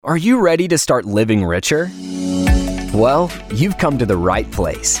Are you ready to start living richer? Well, you've come to the right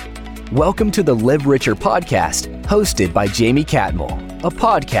place. Welcome to the Live Richer podcast, hosted by Jamie Catmull, a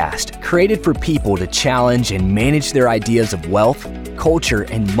podcast created for people to challenge and manage their ideas of wealth, culture,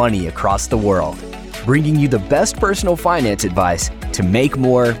 and money across the world, bringing you the best personal finance advice to make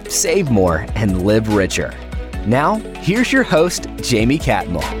more, save more, and live richer. Now, here's your host, Jamie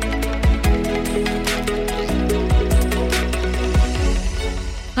Catmull.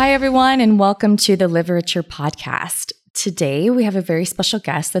 Hi, everyone, and welcome to the Live Richer podcast. Today, we have a very special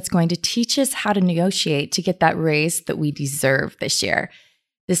guest that's going to teach us how to negotiate to get that raise that we deserve this year.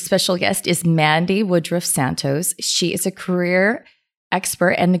 This special guest is Mandi Woodruff-Santos. She is a career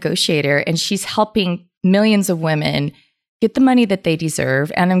expert and negotiator, and she's helping millions of women get the money that they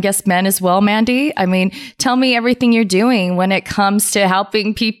deserve. And I guess men as well, Mandi. I mean, tell me everything you're doing when it comes to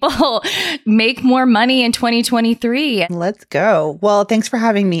helping people make more money in 2023. Let's go. Well, thanks for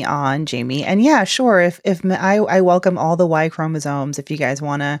having me on, Jamie. And yeah, sure. If I welcome all the Y chromosomes if you guys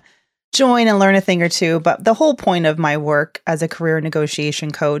want to join and learn a thing or two. But the whole point of my work as a career negotiation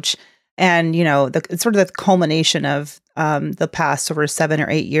coach and, you know, it's sort of the culmination of the past sort of 7 or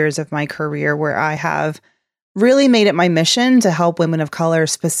 8 years of my career where I have really made it my mission to help women of color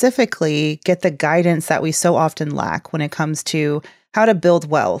specifically get the guidance that we so often lack when it comes to how to build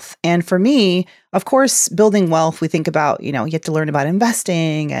wealth. And for me, of course, building wealth, we think about, you have to learn about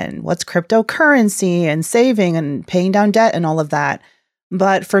investing and what's cryptocurrency and saving and paying down debt and all of that.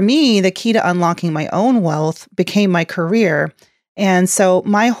 But for me, the key to unlocking my own wealth became my career. And so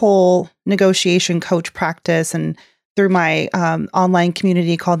my whole negotiation coach practice and through my online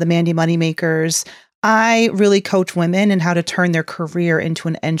community called the MandiMoney Makers, I really coach women in how to turn their career into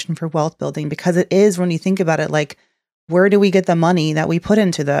an engine for wealth building, because it is, when you think about it, like, where do we get the money that we put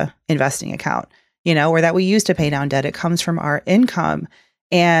into the investing account, or that we use to pay down debt? It comes from our income.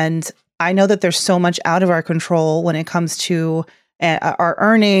 And I know that there's so much out of our control when it comes to our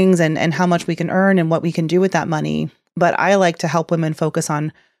earnings and how much we can earn and what we can do with that money. But I like to help women focus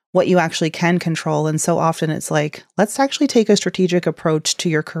on what you actually can control. And so often it's like, let's actually take a strategic approach to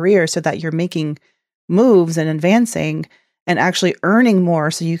your career so that you're making moves and advancing and actually earning more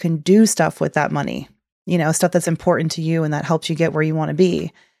so you can do stuff with that money, stuff that's important to you and that helps you get where you want to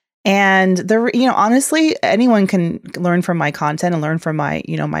be. And honestly, anyone can learn from my content and learn from my,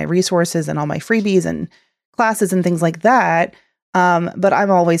 my resources and all my freebies and classes and things like that. But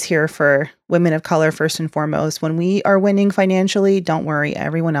I'm always here for women of color first and foremost. When we are winning financially, don't worry,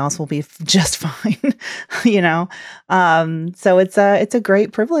 everyone else will be just fine, So it's a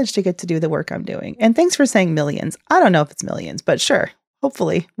great privilege to get to do the work I'm doing. And thanks for saying millions. I don't know if it's millions, but sure,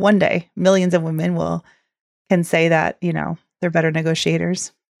 hopefully one day millions of women can say that, they're better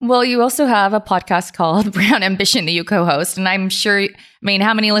negotiators. Well, you also have a podcast called Brown Ambition that you co-host. And I'm sure,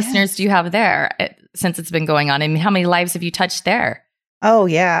 how many listeners do you have there since it's been going on? And how many lives have you touched there? Oh,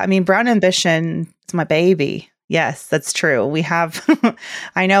 yeah. Brown Ambition is my baby. Yes, that's true. We have,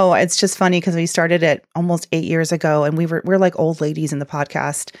 I know it's just funny because we started it almost 8 years ago and we're like old ladies in the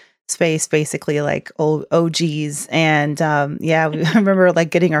podcast space, basically like old OGs. And I remember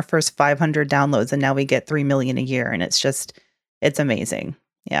like getting our first 500 downloads and now we get 3 million a year. And it's amazing.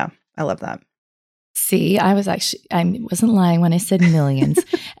 Yeah, I love that. See, I wasn't lying when I said millions.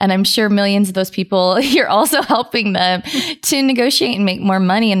 And I'm sure millions of those people, you're also helping them to negotiate and make more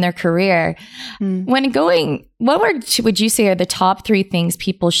money in their career. What would you say are the top 3 things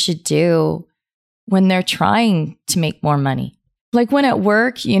people should do when they're trying to make more money? Like when at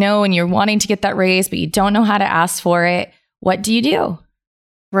work, and you're wanting to get that raise, but you don't know how to ask for it. What do you do?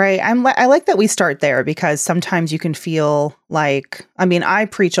 Right. I like that we start there because sometimes you can feel like, I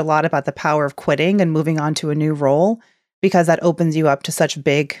preach a lot about the power of quitting and moving on to a new role because that opens you up to such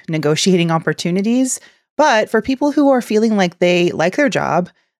big negotiating opportunities. But for people who are feeling like they like their job,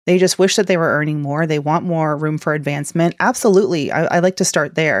 they just wish that they were earning more, they want more room for advancement. Absolutely. I like to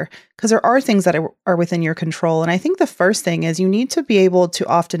start there because there are things that are within your control. And I think the first thing is you need to be able to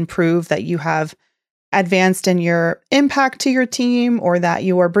often prove that you have advanced in your impact to your team or that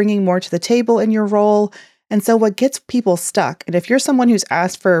you are bringing more to the table in your role. And so what gets people stuck, and if you're someone who's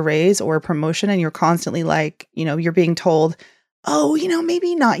asked for a raise or a promotion and you're constantly like, you're being told, oh,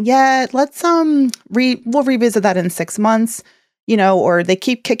 maybe not yet, let's we'll revisit that in 6 months, or they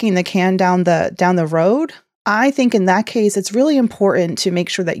keep kicking the can down the road. I think in that case, it's really important to make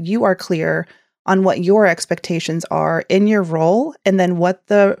sure that you are clear on what your expectations are in your role and then what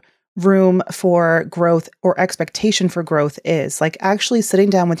the room for growth or expectation for growth is. Like actually sitting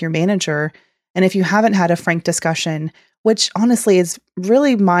down with your manager. And if you haven't had a frank discussion, which honestly is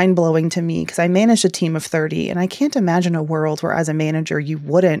really mind-blowing to me because I managed a team of 30, and I can't imagine a world where as a manager, you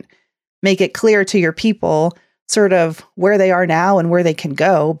wouldn't make it clear to your people sort of where they are now and where they can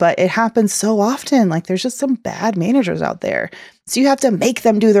go. But it happens so often. Like there's just some bad managers out there. So you have to make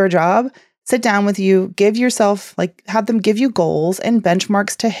them do their job, sit down with you, give yourself, like have them give you goals and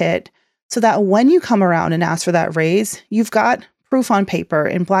benchmarks to hit so that when you come around and ask for that raise, you've got proof on paper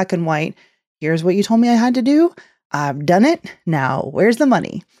in black and white. Here's what you told me I had to do. I've done it. Now, where's the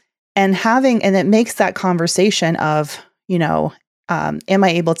money? And it makes that conversation of, am I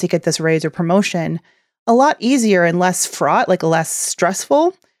able to get this raise or promotion a lot easier and less fraught, like less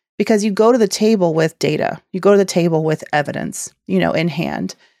stressful, because you go to the table with data, you go to the table with evidence, in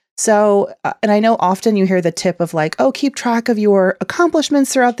hand. So, and I know often you hear the tip of like, oh, keep track of your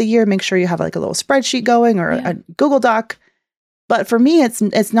accomplishments throughout the year. Make sure you have like a little spreadsheet going or a Google Doc. But for me,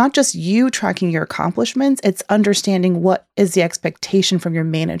 it's not just you tracking your accomplishments. It's understanding what is the expectation from your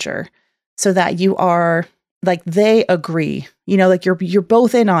manager so that you are like, they agree, like you're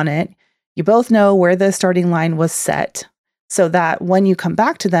both in on it. You both know where the starting line was set so that when you come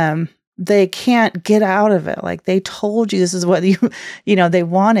back to them, they can't get out of it. Like they told you this is what they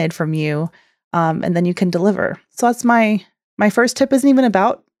wanted from you. And then you can deliver. So that's my first tip. Isn't even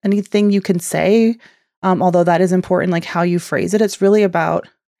about anything you can say. Although that is important, like how you phrase it. It's really about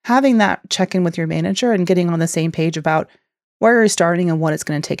having that check-in with your manager and getting on the same page about where you're starting and what it's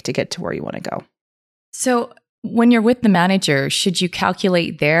going to take to get to where you want to go. So when you're with the manager, should you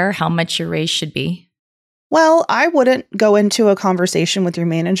calculate there how much your raise should be? Well, I wouldn't go into a conversation with your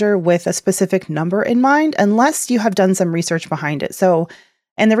manager with a specific number in mind unless you have done some research behind it. So,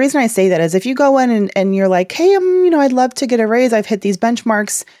 and the reason I say that is if you go in and you're like, hey, I'd love to get a raise. I've hit these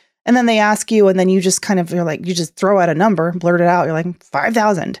benchmarks. And then they ask you, and then you just you just throw out a number, blurt it out. You're like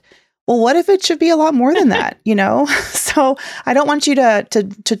 5,000. Well, what if it should be a lot more than that? So I don't want you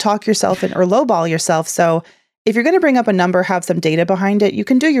to talk yourself in or lowball yourself. So if you're going to bring up a number, have some data behind it, you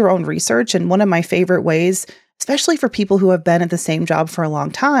can do your own research. And one of my favorite ways, especially for people who have been at the same job for a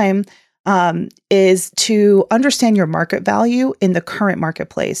long time, is to understand your market value in the current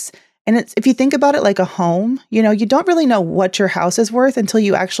marketplace. And if you think about it like a home, you don't really know what your house is worth until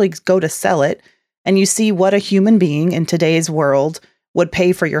you actually go to sell it and you see what a human being in today's world would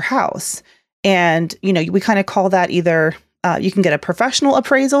pay for your house. And, we kind of call that either you can get a professional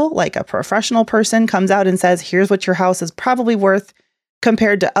appraisal, like a professional person comes out and says, here's what your house is probably worth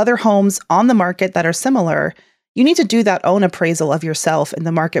compared to other homes on the market that are similar. You need to do that own appraisal of yourself in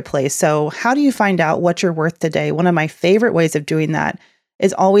the marketplace. So how do you find out what you're worth today? One of my favorite ways of doing that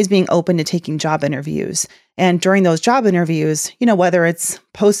is always being open to taking job interviews. And during those job interviews, whether it's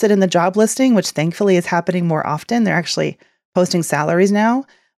posted in the job listing, which thankfully is happening more often, they're actually posting salaries now,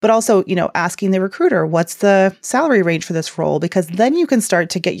 but also, asking the recruiter, what's the salary range for this role? Because then you can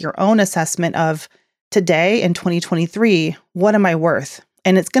start to get your own assessment of today in 2023, what am I worth?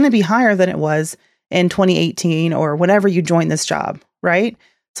 And it's going to be higher than it was in 2018 or whenever you joined this job, right?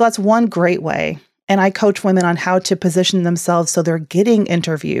 So that's one great way. And I coach women on how to position themselves so they're getting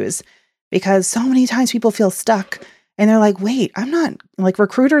interviews because so many times people feel stuck and they're like, wait,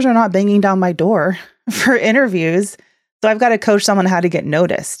 recruiters are not banging down my door for interviews. So I've got to coach someone how to get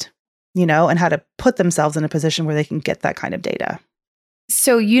noticed, and how to put themselves in a position where they can get that kind of data.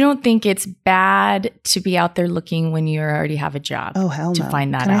 So you don't think it's bad to be out there looking when you already have a job? Oh, hell no. To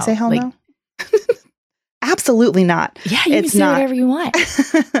find that out. Can I say hell no? Absolutely not. Yeah, you can say whatever you want.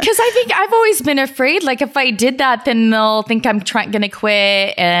 Because I think I've always been afraid, like if I did that, then they'll think I'm going to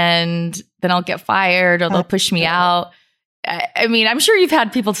quit and then I'll get fired or they'll push me out. I mean, I'm sure you've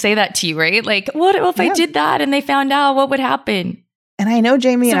had people say that to you, right? Like, what if I did that and they found out, what would happen? And I know,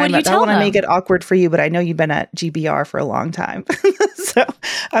 Jamie, so I don't want to make it awkward for you, but I know you've been at GBR for a long time. So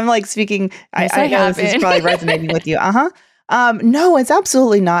I'm like speaking, yes, I know this is probably resonating with you. No, it's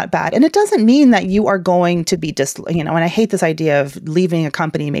absolutely not bad. And it doesn't mean that you are going to be and I hate this idea of leaving a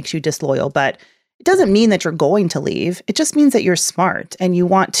company makes you disloyal, but it doesn't mean that you're going to leave. It just means that you're smart and you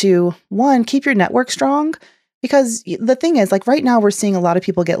want to, one, keep your network strong. Because the thing is, like right now, we're seeing a lot of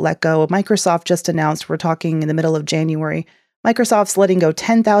people get let go. Microsoft just announced, we're talking in the middle of January, Microsoft's letting go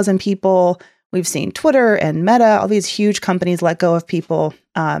 10,000 people. We've seen Twitter and Meta, all these huge companies let go of people,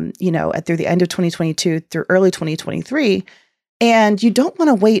 through the end of 2022 through early 2023. And you don't want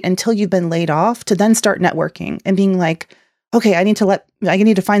to wait until you've been laid off to then start networking and being like, okay, I need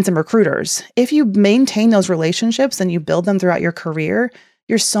to find some recruiters. If you maintain those relationships and you build them throughout your career,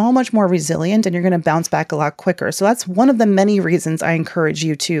 you're so much more resilient and you're going to bounce back a lot quicker. So that's one of the many reasons I encourage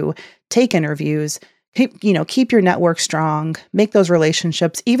you to take interviews, keep your network strong, make those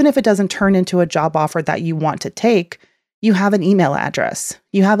relationships, even if it doesn't turn into a job offer that you want to take, you have an email address,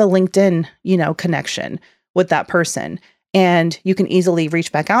 you have a LinkedIn, connection with that person, and you can easily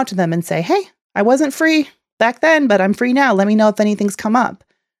reach back out to them and say, hey, I wasn't free back then, but I'm free now. Let me know if anything's come up.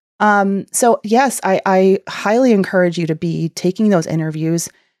 So yes, I highly encourage you to be taking those interviews.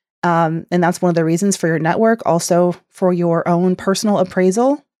 And that's one of the reasons for your network, also for your own personal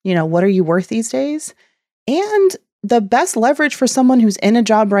appraisal. What are you worth these days? And the best leverage for someone who's in a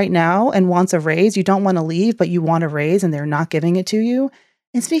job right now and wants a raise, you don't want to leave, but you want a raise and they're not giving it to you.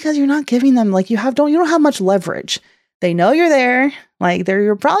 It's because you're not giving them, you don't have much leverage. They know you're there.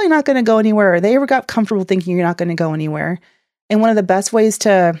 You're probably not going to go anywhere, or they got comfortable thinking you're not going to go anywhere. And one of the best ways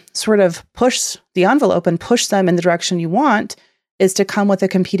to sort of push the envelope and push them in the direction you want is to come with a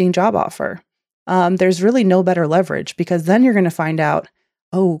competing job offer. There's really no better leverage, because then you're going to find out,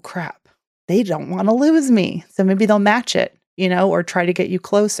 oh crap, they don't want to lose me. So maybe they'll match it, or try to get you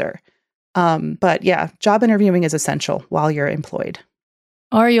closer. But yeah, job interviewing is essential while you're employed.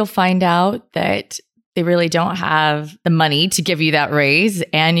 Or you'll find out that they really don't have the money to give you that raise,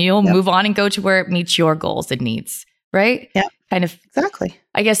 and you'll move on and go to where it meets your goals and needs, right? Yeah. Kind of. Exactly.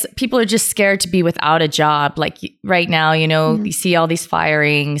 I guess people are just scared to be without a job. Right now, you see all these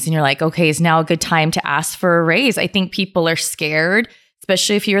firings and you're like, okay, is now a good time to ask for a raise? I think people are scared,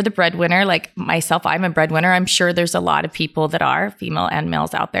 especially if you're the breadwinner. Like myself, I'm a breadwinner. I'm sure there's a lot of people that are, female and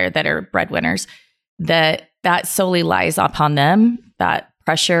males out there, that are breadwinners, that solely lies upon them, that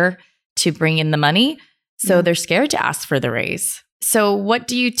pressure to bring in the money. So they're scared to ask for the raise. So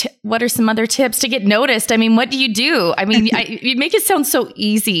what are some other tips to get noticed? I mean, what do you do? I mean, you make it sound so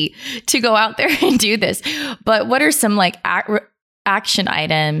easy to go out there and do this, but what are some action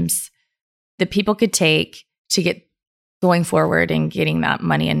items that people could take to get going forward and getting that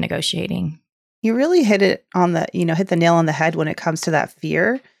money and negotiating? You really hit it on hit the nail on the head when it comes to that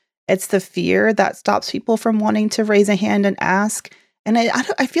fear. It's the fear that stops people from wanting to raise a hand and ask. And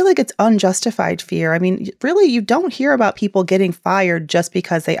I feel like it's unjustified fear. I mean, really, you don't hear about people getting fired just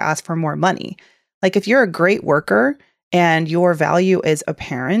because they ask for more money. If you're a great worker and your value is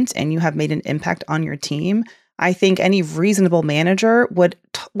apparent and you have made an impact on your team, I think any reasonable manager would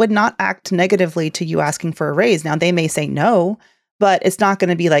not act negatively to you asking for a raise. Now, they may say no, but it's not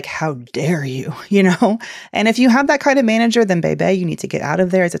going to be like, how dare you, And if you have that kind of manager, then baby, you need to get out of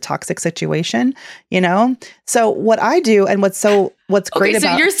there. It's a toxic situation, So what I do, and what's great about—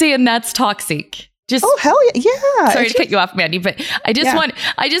 so you're saying that's toxic. Oh, hell yeah. Sorry to cut you off, Mandi, but I just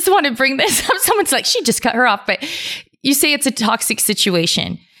want to bring this up. Someone's like, she just cut her off, but you say it's a toxic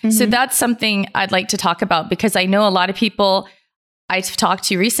situation. Mm-hmm. So that's something I'd like to talk about, because I know a lot of people I've talked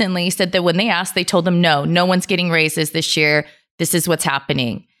to recently said that when they asked, they told them, no one's getting raises this year. This is what's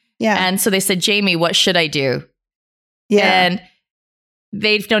happening. Yeah. And so they said, Jamie, what should I do? Yeah. And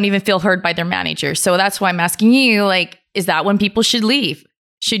they don't even feel heard by their manager. So that's why I'm asking you, is that when people should leave?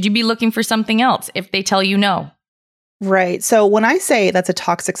 Should you be looking for something else if they tell you no? Right. So when I say that's a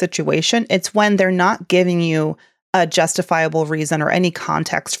toxic situation, it's when they're not giving you a justifiable reason or any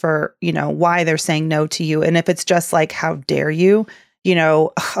context for, why they're saying no to you. And if it's just how dare you?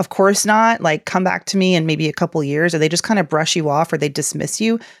 Of course not, come back to me in maybe a couple years, or they just kind of brush you off or they dismiss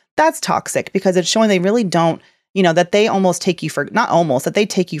you. That's toxic, because it's showing they really don't, that they almost take you for, not almost, that they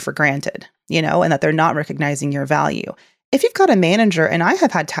take you for granted, and that they're not recognizing your value. If you've got a manager, and I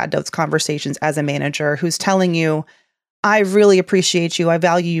have had those conversations as a manager, who's telling you, I really appreciate you. I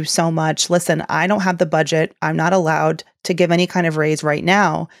value you so much. Listen, I don't have the budget. I'm not allowed to give any kind of raise right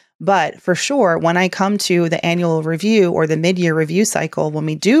now. But for sure, when I come to the annual review or the mid-year review cycle, when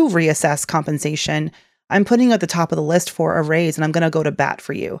we do reassess compensation, I'm putting you at the top of the list for a raise, and I'm going to go to bat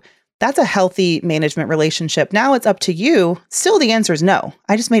for you. That's a healthy management relationship. Now it's up to you. Still, the answer is no.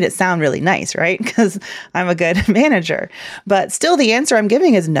 I just made it sound really nice, right? Because I'm a good manager. But still, the answer I'm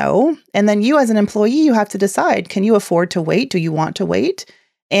giving is no. And then you as an employee, you have to decide, can you afford to wait? Do you want to wait?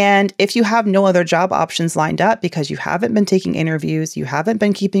 And if you have no other job options lined up because you haven't been taking interviews, you haven't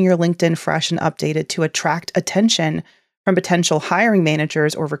been keeping your LinkedIn fresh and updated to attract attention from potential hiring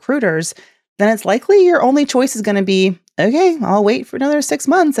managers or recruiters, then it's likely your only choice is going to be, okay, I'll wait for another 6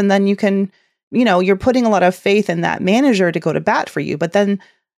 months. And then you can, you're putting a lot of faith in that manager to go to bat for you. But then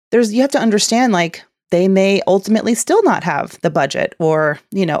you have to understand, they may ultimately still not have the budget, or,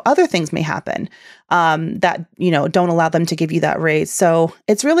 other things may happen that, don't allow them to give you that raise. So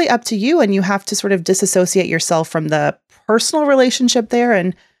it's really up to you, and you have to sort of disassociate yourself from the personal relationship there.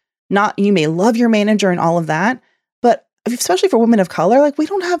 And you may love your manager and all of that, but especially for women of color, we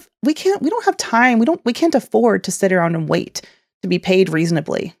don't have time. We can't afford to sit around and wait to be paid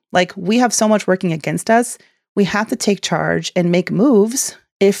reasonably. We have so much working against us. We have to take charge and make moves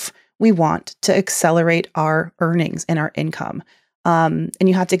if we want to accelerate our earnings and our income. And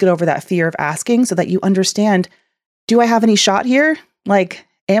you have to get over that fear of asking so that you understand, do I have any shot here? Like,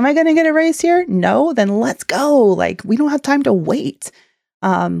 am I going to get a raise here? No, then let's go. Like, we don't have time to wait.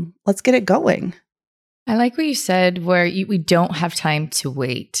 Let's get it going. I like what you said, where we don't have time to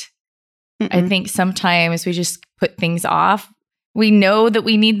wait. I think sometimes we just put things off. We know that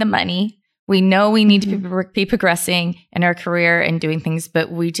we need the money. We know we need to be progressing in our career and doing things, but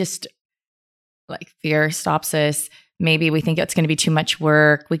we just, like, fear stops us. Maybe we think it's going to be too much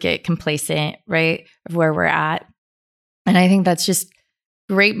work. We get complacent, right, of where we're at. And I think that's just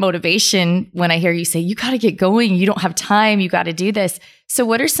great motivation when I hear you say, you got to get going. You don't have time. You got to do this. So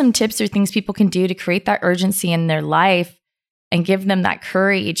what are some tips or things people can do to create that urgency in their life and give them that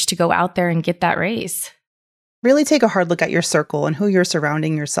courage to go out there and get that raise? Really take a hard look at your circle and who you're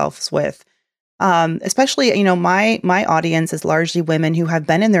surrounding yourselves with. Especially, my audience is largely women who have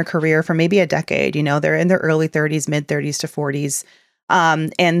been in their career for maybe a decade. They're in their early 30s, mid 30s to 40s.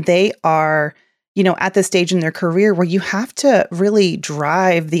 And they are, at this stage in their career where you have to really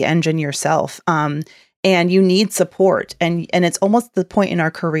drive the engine yourself. And you need support. And it's almost the point in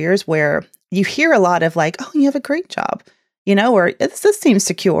our careers where you hear a lot of like, oh, you have a great job. Or this seems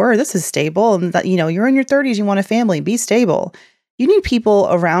secure, this is stable, and that, you're in your 30s, you want a family, be stable. You need people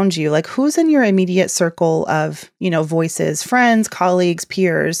around you, like who's in your immediate circle of, voices, friends, colleagues,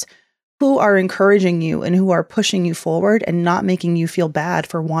 peers, who are encouraging you and who are pushing you forward and not making you feel bad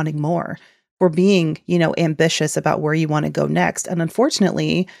for wanting more, for being, ambitious about where you want to go next. And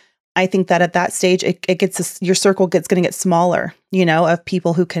unfortunately, I think that at that stage, your circle going to get smaller, of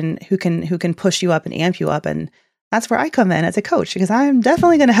people who can push you up and amp you up. And that's where I come in as a coach, because I'm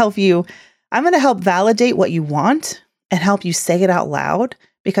definitely going to help you. I'm going to help validate what you want and help you say it out loud,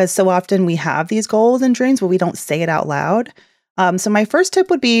 because so often we have these goals and dreams, but we don't say it out loud. So my first tip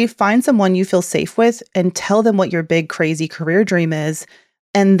would be find someone you feel safe with and tell them what your big, crazy career dream is.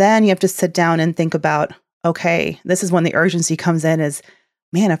 And then you have to sit down and think about, okay, this is when the urgency comes in is,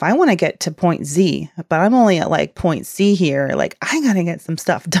 man, if I want to get to point Z, but I'm only at like point C here, like I got to get some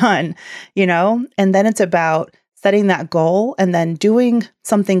stuff done, And then it's about setting that goal and then doing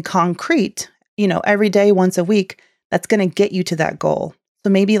something concrete, every day, once a week, that's going to get you to that goal. So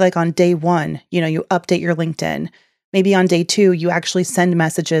maybe like on day 1, you update your LinkedIn. Maybe on day 2, you actually send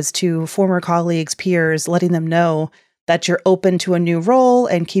messages to former colleagues, peers, letting them know that you're open to a new role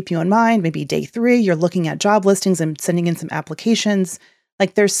and keep you in mind. Maybe day 3, you're looking at job listings and sending in some applications.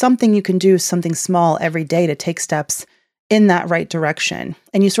 Like there's something you can do, something small every day to take steps in that right direction.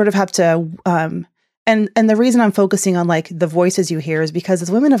 And you sort of have to, and the reason I'm focusing on like the voices you hear is because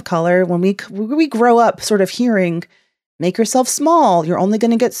as women of color, when we grow up sort of hearing, make yourself small, you're only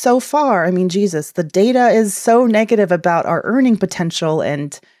going to get so far. I mean, Jesus, the data is so negative about our earning potential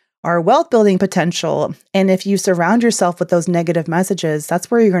and our wealth building potential. And if you surround yourself with those negative messages,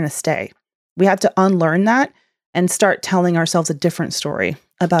 that's where you're going to stay. We have to unlearn that and start telling ourselves a different story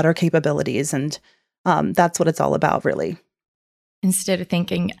about our capabilities. And that's what it's all about, really. Instead of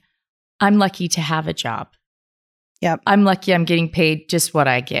thinking, I'm lucky to have a job. Yep. I'm lucky I'm getting paid just what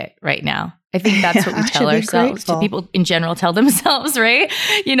I get right now. I think that's what we tell ourselves. To people in general tell themselves, right?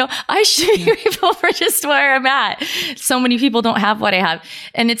 I should be grateful for just where I'm at. So many people don't have what I have.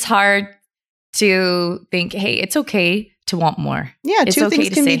 And it's hard to think, hey, it's okay to want more. Yeah, it's two okay things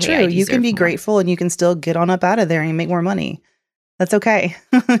to can say, be true. hey, You can be grateful and you can still get on up out of there and make more money. That's okay.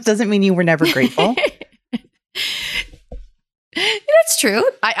 It doesn't mean you were never grateful. That's true.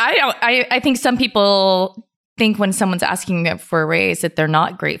 I think some people think when someone's asking them for a raise that they're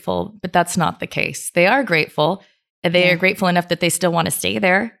not grateful, but that's not the case. They are grateful. They are grateful enough that they still want to stay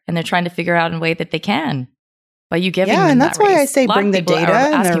there, and they're trying to figure out a way that they can by you giving them and that's that why raise. I say bring the data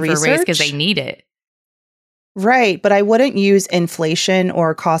and the research because they need it. Right, but I wouldn't use inflation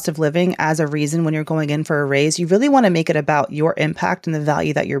or cost of living as a reason when you're going in for a raise. You really want to make it about your impact and the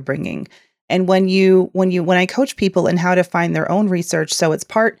value that you're bringing. And when I coach people in how to find their own research, so it's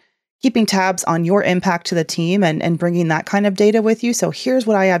part keeping tabs on your impact to the team and bringing that kind of data with you. So here's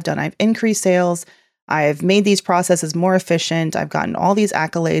what I have done. I've increased sales. I've made these processes more efficient. I've gotten all these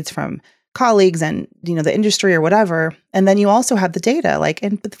accolades from colleagues and, the industry or whatever. And then you also have the data.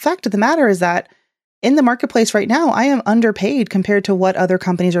 But the fact of the matter is that in the marketplace right now, I am underpaid compared to what other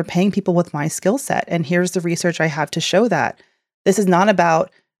companies are paying people with my skill set. And here's the research I have to show that. This is not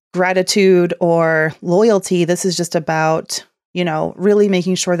about gratitude or loyalty. This is just about, really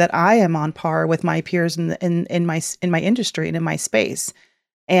making sure that I am on par with my peers in my industry and in my space.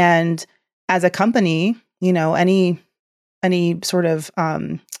 And as a company, any sort of,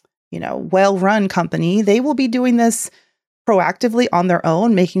 well-run company, they will be doing this proactively on their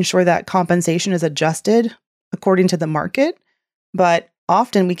own, making sure that compensation is adjusted according to the market. But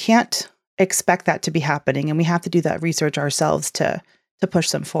often we can't expect that to be happening, and we have to do that research ourselves to push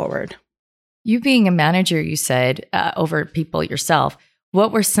them forward. You being a manager, you said, over people yourself,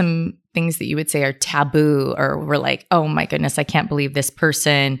 what were some things that you would say are taboo or were like, oh my goodness, I can't believe this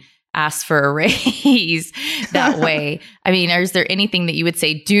person asked for a raise that way? I mean, is there anything that you would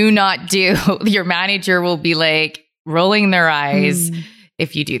say, do not do? Your manager will be like rolling their eyes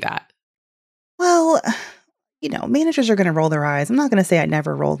if you do that. Well, managers are going to roll their eyes. I'm not going to say I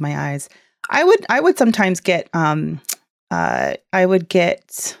never rolled my eyes. I would sometimes get, I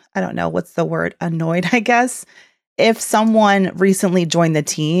don't know, what's the word? Annoyed, I guess. If someone recently joined the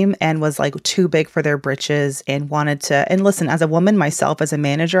team and was like too big for their britches and wanted to, and listen, as a woman myself, as a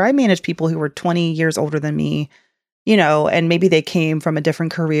manager, I managed people who were 20 years older than me, and maybe they came from a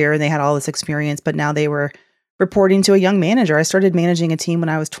different career and they had all this experience, but now they were reporting to a young manager. I started managing a team when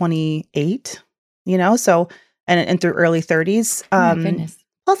I was 28, so, and through early 30s. Oh my goodness.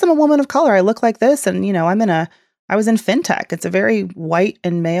 Plus I'm a woman of color. I look like this and, I was in fintech. It's a very white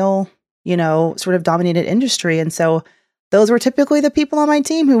and male, sort of dominated industry. And so those were typically the people on my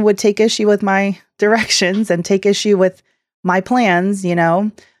team who would take issue with my directions and take issue with my plans,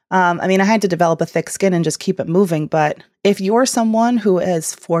 I had to develop a thick skin and just keep it moving. But if you're someone who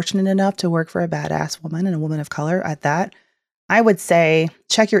is fortunate enough to work for a badass woman and a woman of color at that, I would say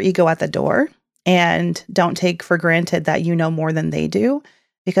check your ego at the door and don't take for granted that you know more than they do,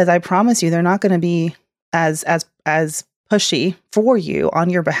 because I promise you they're not going to be as pushy for you on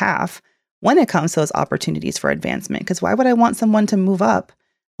your behalf when it comes to those opportunities for advancement. Because why would I want someone to move up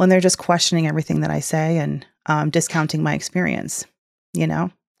when they're just questioning everything that I say and discounting my experience, So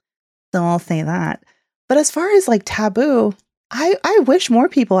I'll say that. But as far as like taboo, I wish more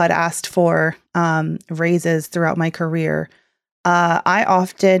people had asked for raises throughout my career. I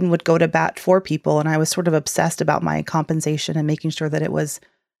often would go to bat for people, and I was sort of obsessed about my compensation and making sure that it was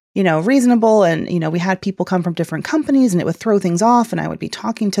reasonable. And, we had people come from different companies and it would throw things off, and I would be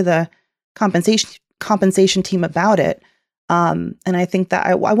talking to the compensation team about it. And I think that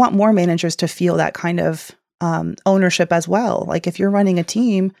I want more managers to feel that kind of ownership as well. Like if you're running a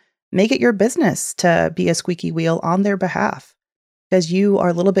team, make it your business to be a squeaky wheel on their behalf, because you are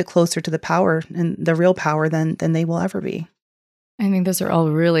a little bit closer to the power and the real power than they will ever be. I think those are all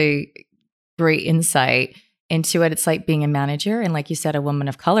really great insight into what it's like being a manager. And like you said, a woman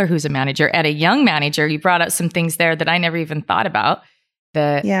of color who's a manager and a young manager. You brought up some things there that I never even thought about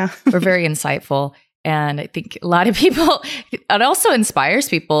that were very insightful. And I think a lot of people, it also inspires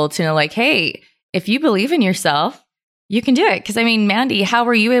people to know like, hey, if you believe in yourself, you can do it. Because Mandi, how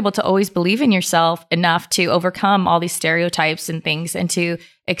were you able to always believe in yourself enough to overcome all these stereotypes and things and to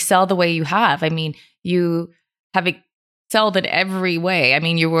excel the way you have? You have excelled in every way.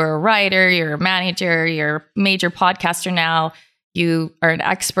 You were a writer, you're a manager, you're a major podcaster now. You are an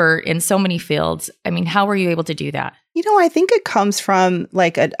expert in so many fields. How were you able to do that? I think it comes from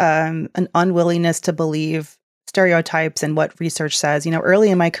like an unwillingness to believe stereotypes and what research says. Early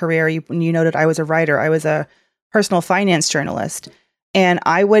in my career, when you noted I was a writer, I was a personal finance journalist, and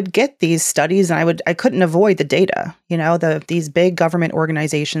I would get these studies and I couldn't avoid the data. These big government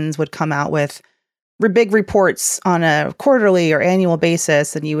organizations would come out with big reports on a quarterly or annual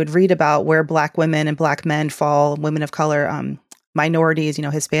basis, and you would read about where Black women and Black men fall, women of color, minorities,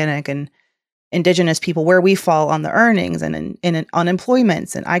 Hispanic and Indigenous people, where we fall on the earnings and in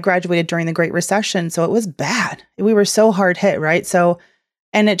unemployments. And I graduated during the Great Recession, so it was bad. We were so hard hit, right? So,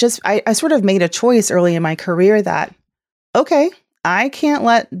 and it just, I sort of made a choice early in my career that, okay, I can't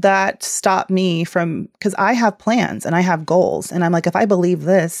let that stop me from, because I have plans and I have goals. And I'm like, if I believe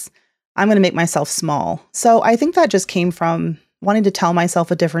this, I'm going to make myself small. So I think that just came from wanting to tell myself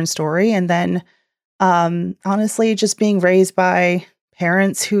a different story. And then honestly, just being raised by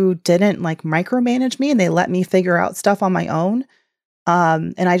parents who didn't like micromanage me and they let me figure out stuff on my own.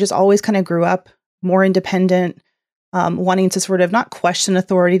 And I just always kind of grew up more independent, wanting to sort of not question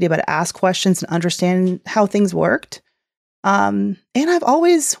authority, but ask questions and understand how things worked. And I've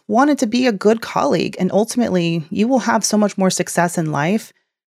always wanted to be a good colleague. And ultimately, you will have so much more success in life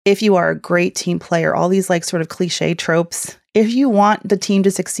if you are a great team player. All these like sort of cliche tropes. If you want the team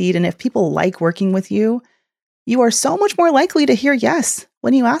to succeed and if people like working with you, you are so much more likely to hear yes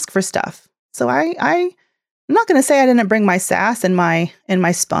when you ask for stuff. So I'm not going to say I didn't bring my sass and my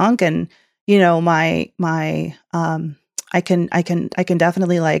spunk and I can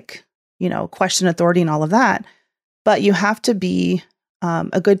definitely like question authority and all of that. But you have to be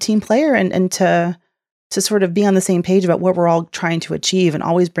a good team player and to sort of be on the same page about what we're all trying to achieve and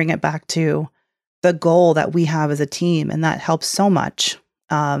always bring it back to the goal that we have as a team. And that helps so much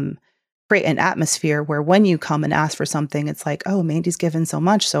create an atmosphere where when you come and ask for something, it's like, oh, Mandi's given so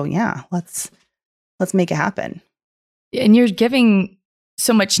much. So yeah, let's make it happen. And you're giving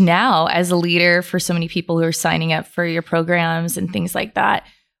so much now as a leader for so many people who are signing up for your programs and things like that.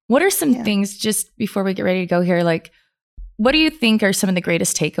 What are some things, just before we get ready to go here, like, what do you think are some of the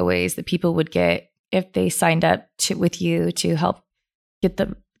greatest takeaways that people would get if they signed up with you to help get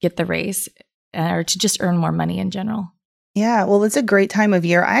the raise or to just earn more money in general? Yeah, well, it's a great time of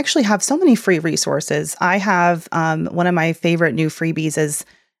year. I actually have so many free resources. I have one of my favorite new freebies is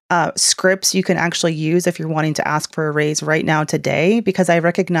scripts you can actually use if you're wanting to ask for a raise right now today, because I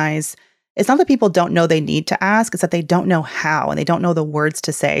recognize it's not that people don't know they need to ask, it's that they don't know how and they don't know the words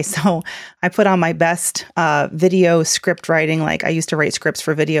to say. So I put on my best video script writing. Like I used to write scripts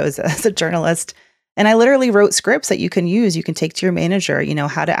for videos as a journalist. And I literally wrote scripts that you can use. You can take to your manager,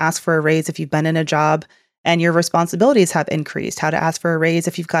 how to ask for a raise if you've been in a job and your responsibilities have increased, how to ask for a raise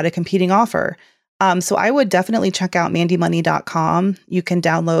if you've got a competing offer. So I would definitely check out MandiMoney.com. You can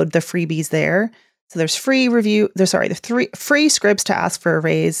download the freebies there. So there's the free scripts to ask for a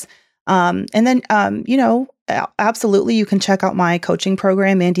raise. And then, absolutely, you can check out my coaching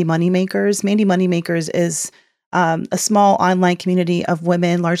program, MandiMoney Makers. MandiMoney Makers is a small online community of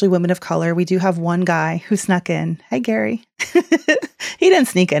women, largely women of color. We do have one guy who snuck in. Hey, Gary. He didn't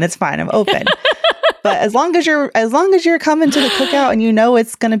sneak in. It's fine. I'm open. But as long as you're coming to the cookout and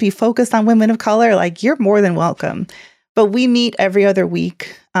it's going to be focused on women of color, like you're more than welcome. But we meet every other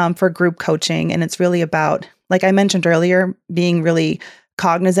week for group coaching. And it's really about, like I mentioned earlier, being really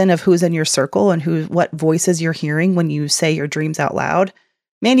cognizant of who's in your circle and what voices you're hearing when you say your dreams out loud.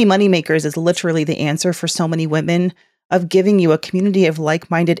 MandiMoney Makers is literally the answer for so many women of giving you a community of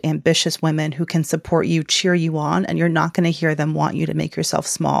like-minded, ambitious women who can support you, cheer you on, and you're not going to hear them want you to make yourself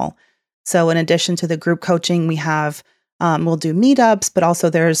small. So in addition to the group coaching, we have, we'll do meetups, but also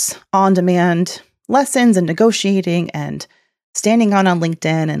there's on-demand lessons and negotiating and standing on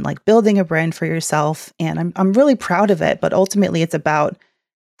LinkedIn and like building a brand for yourself. And I'm really proud of it, but ultimately it's about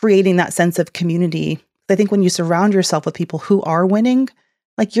creating that sense of community. I think when you surround yourself with people who are winning,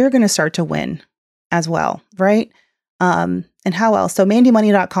 like you're going to start to win as well, right? And how else? So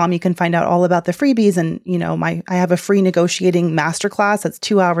MandiMoney.com, you can find out all about the freebies. And, I have a free negotiating masterclass that's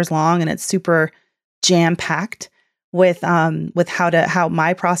 2 hours long and it's super jam-packed with how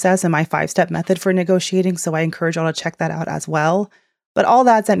my process and my 5-step method for negotiating. So I encourage y'all to check that out as well. But all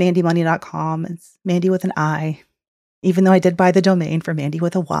that's at MandiMoney.com. It's Mandi with an I, even though I did buy the domain for Mandi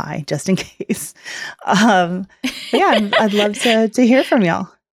with a Y, just in case. I'd love to hear from y'all.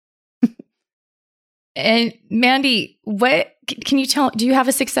 And Mandi, what can you tell? Do you have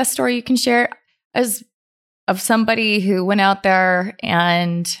a success story you can share of somebody who went out there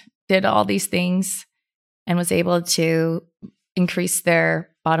and did all these things and was able to increase their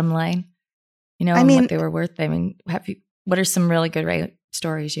bottom line? What they were worth. What are some really good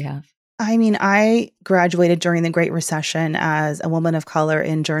stories you have? I graduated during the Great Recession as a woman of color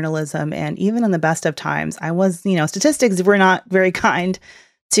in journalism, and even in the best of times, I was, statistics were not very kind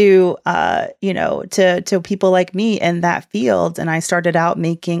to people like me in that field. And I started out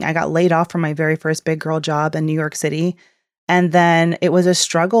I got laid off from my very first big girl job in New York City. And then it was a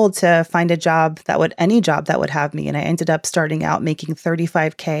struggle to find any job that would have me. And I ended up starting out making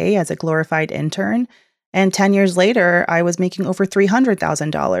 $35K as a glorified intern. And 10 years later, I was making over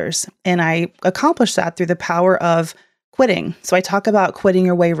 $300,000. And I accomplished that through the power of quitting. So I talk about quitting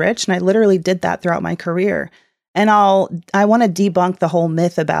your way rich. And I literally did that throughout my career. And I want to debunk the whole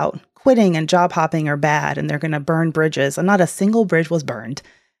myth about quitting and job hopping are bad and they're going to burn bridges. And not a single bridge was burned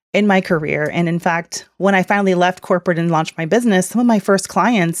in my career. And in fact, when I finally left corporate and launched my business, some of my first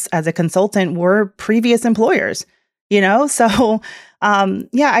clients as a consultant were previous employers, So,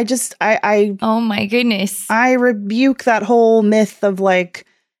 I oh my goodness. I rebuke that whole myth of like,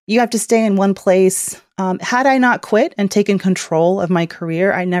 you have to stay in one place. Had I not quit and taken control of my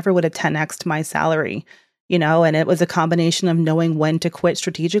career, I never would have 10x'd my salary. And it was a combination of knowing when to quit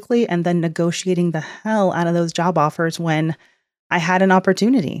strategically and then negotiating the hell out of those job offers when I had an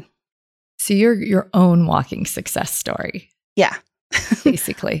opportunity. So you're your own walking success story. Yeah.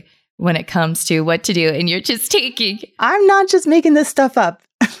 Basically, when it comes to what to do. And you're just I'm not just making this stuff up.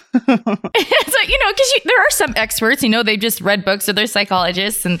 So, because there are some experts, they've just read books or they're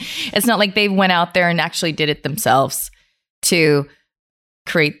psychologists. And it's not like they went out there and actually did it themselves to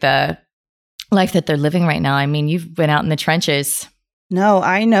create the life that they're living right now. You've been out in the trenches. No,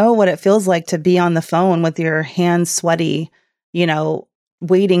 I know what it feels like to be on the phone with your hands sweaty,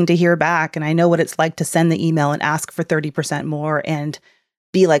 waiting to hear back. And I know what it's like to send the email and ask for 30% more and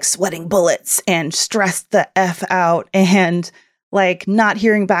be like sweating bullets and stressed the F out and like not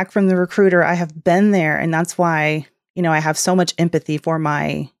hearing back from the recruiter. I have been there. And that's why, I have so much empathy for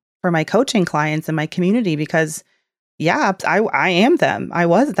my coaching clients and my community because I am them. I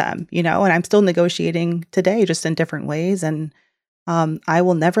was them, and I'm still negotiating today, just in different ways. And I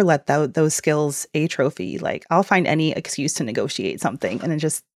will never let those skills atrophy. Like I'll find any excuse to negotiate something and then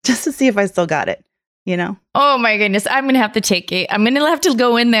just to see if I still got it, Oh my goodness. I'm going to have to take it. I'm going to have to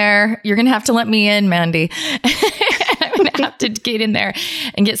go in there. You're going to have to let me in, Mandi. I'm going to have to get in there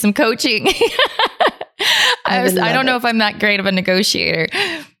and get some coaching. I don't know if I'm that great of a negotiator.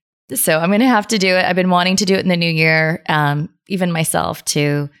 So I'm going to have to do it. I've been wanting to do it in the new year, even myself,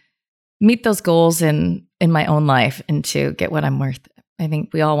 to meet those goals in my own life and to get what I'm worth. I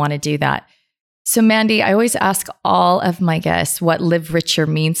think we all want to do that. So Mandi, I always ask all of my guests what live richer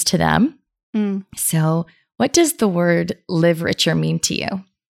means to them. So what does the word live richer mean to you?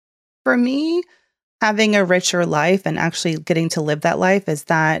 For me, having a richer life and actually getting to live that life is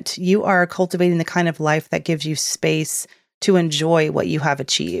that you are cultivating the kind of life that gives you space to enjoy what you have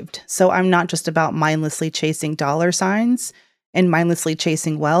achieved. So I'm not just about mindlessly chasing dollar signs and mindlessly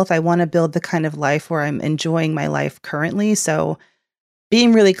chasing wealth. I want to build the kind of life where I'm enjoying my life currently. So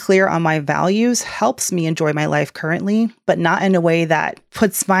being really clear on my values helps me enjoy my life currently, but not in a way that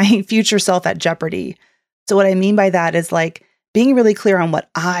puts my future self at jeopardy. So what I mean by that is like being really clear on what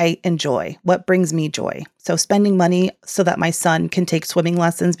I enjoy, what brings me joy. So spending money so that my son can take swimming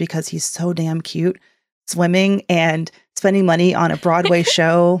lessons because he's so damn cute swimming, and spending money on a Broadway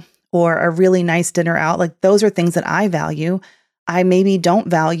show or a really nice dinner out. Like those are things that I value. I maybe don't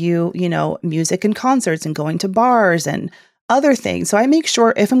value, music and concerts and going to bars and other things. So I make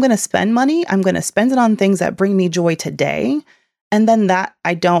sure if I'm going to spend money, I'm going to spend it on things that bring me joy today. And then that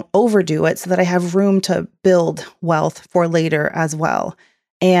I don't overdo it so that I have room to build wealth for later as well.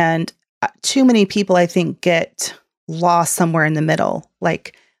 And too many people, I think, get lost somewhere in the middle.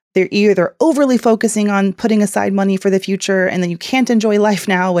 Like they're either overly focusing on putting aside money for the future and then you can't enjoy life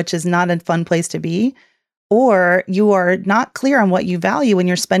now, which is not a fun place to be. Or you are not clear on what you value when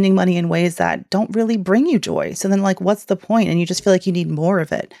you're spending money in ways that don't really bring you joy. So then like, what's the point? And you just feel like you need more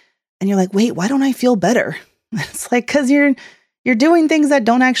of it. And you're like, wait, why don't I feel better? It's like, because you're doing things that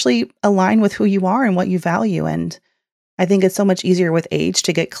don't actually align with who you are and what you value. And I think it's so much easier with age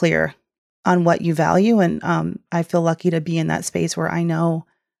to get clear on what you value. And I feel lucky to be in that space where I know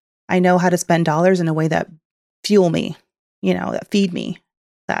how to spend dollars in a way that fuel me, that feed me,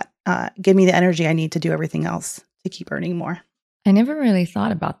 that give me the energy I need to do everything else to keep earning more. I never really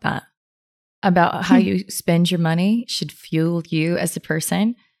thought about that, about how you spend your money should fuel you as a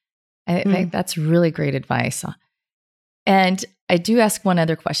person. I think that's really great advice. And I do ask one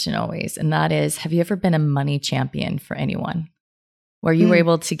other question always, and that is, have you ever been a money champion for anyone? Where you were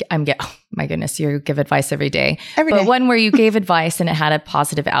able to, oh my goodness, you give advice every day. But one where you gave advice and it had a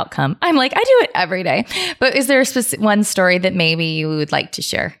positive outcome. I'm like, I do it every day. But is there one story that maybe you would like to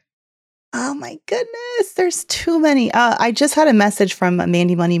share? Oh my goodness, there's too many. I just had a message from a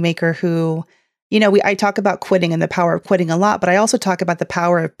MandiMoney Maker who, I talk about quitting and the power of quitting a lot, but I also talk about the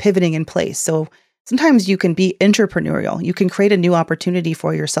power of pivoting in place. So sometimes you can be entrepreneurial. You can create a new opportunity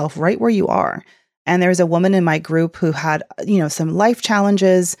for yourself right where you are. And there's a woman in my group who had, some life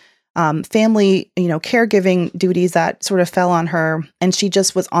challenges, family, caregiving duties that sort of fell on her. And she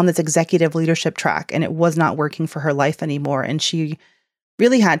just was on this executive leadership track and it was not working for her life anymore. And she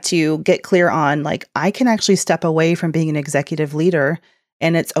really had to get clear on like, I can actually step away from being an executive leader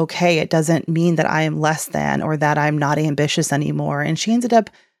and it's okay. It doesn't mean that I am less than or that I'm not ambitious anymore. And she ended up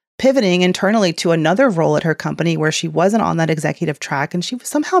pivoting internally to another role at her company where she wasn't on that executive track and she was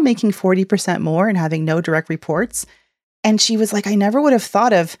somehow making 40% more and having no direct reports. And she was like, I never would have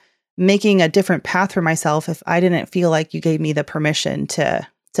thought of making a different path for myself if I didn't feel like you gave me the permission to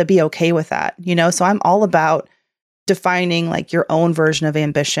be okay with that, So I'm all about defining like your own version of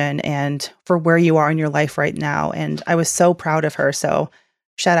ambition and for where you are in your life right now. And I was so proud of her. So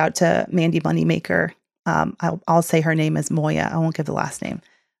shout out to MandiMoney Maker. I'll say her name is Moya. I won't give the last name.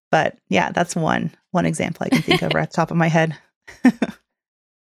 But yeah, that's one example I can think of right at the top of my head.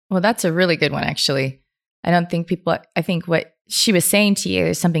 Well, that's a really good one, actually. I think what she was saying to you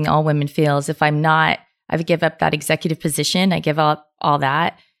is something all women feel is if I give up that executive position, I give up all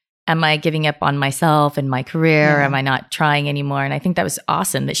that. Am I giving up on myself and my career? Yeah. Am I not trying anymore? And I think that was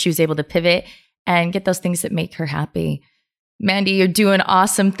awesome that she was able to pivot and get those things that make her happy. Mandi, you're doing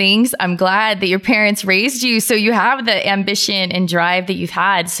awesome things. I'm glad that your parents raised you so you have the ambition and drive that you've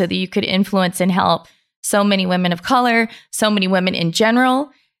had so that you could influence and help so many women of color, so many women in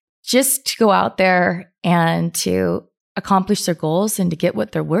general, just to go out there and to accomplish their goals and to get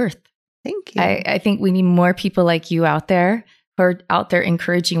what they're worth. Thank you. I think we need more people like you out there who are out there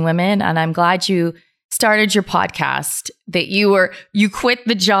encouraging women. And I'm glad you started your podcast, that you quit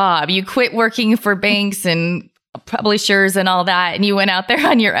the job, you quit working for banks and publishers and all that, and you went out there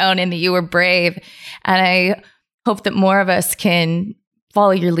on your own and that you were brave. And I hope that more of us can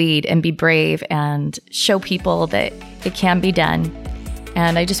follow your lead and be brave and show people that it can be done.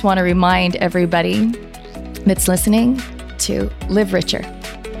 And I just want to remind everybody that's listening to live richer.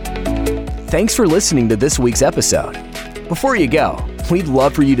 Thanks for listening to this week's episode. Before you go, we'd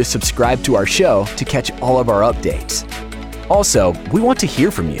love for you to subscribe to our show to catch all of our updates. Also, we want to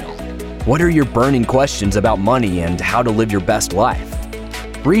hear from you. What are your burning questions about money and how to live your best life?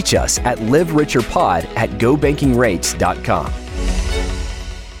 Reach us at livericherpod@gobankingrates.com.